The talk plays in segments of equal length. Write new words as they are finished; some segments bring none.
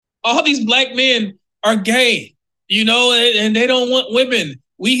all these black men are gay, and they don't want women.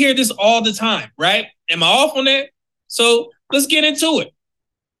 We hear this all the time, right? Am I off on that? So let's get into it.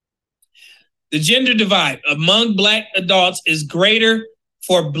 The gender divide among black adults is greater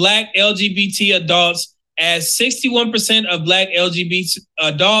for black LGBT adults, as 61% of black LGBT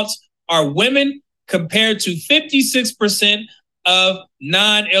adults are women compared to 56% of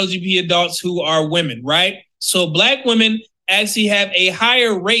non-LGBT adults who are women, right? So black women actually have a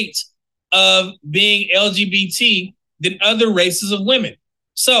higher rate of being LGBT than other races of women.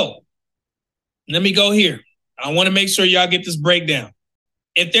 So let me go here. I want to make sure y'all get this breakdown.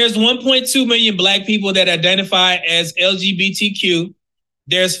 If there's 1.2 million black people that identify as LGBTQ,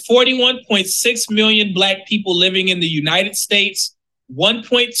 there's 41.6 million black people living in the United States.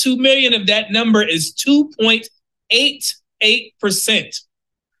 1.2 million of that number is 2.88%.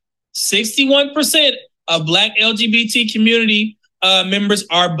 61% of black LGBT community members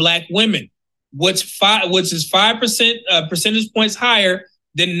are black women, which is 5% percentage points higher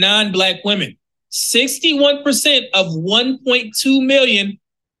than non-black women. 61% of 1.2 million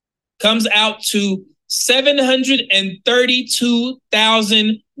comes out to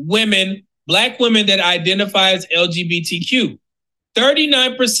 732,000 women, black women that identify as LGBTQ.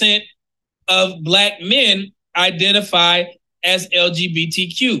 39% of black men identify as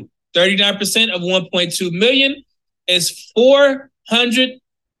LGBTQ. 39% of 1.2 million is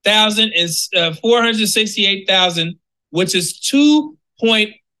 400,000 and 468,000, which is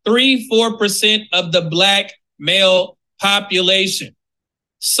 2.34% of the black male population.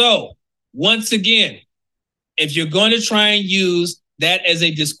 So, once again, if you're going to try and use that as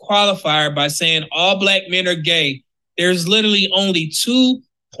a disqualifier by saying all black men are gay, there's literally only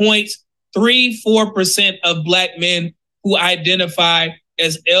 2.34% of black men who identify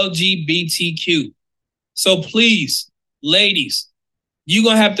as LGBTQ. So please, ladies, you're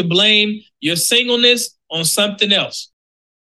going to have to blame your singleness on something else.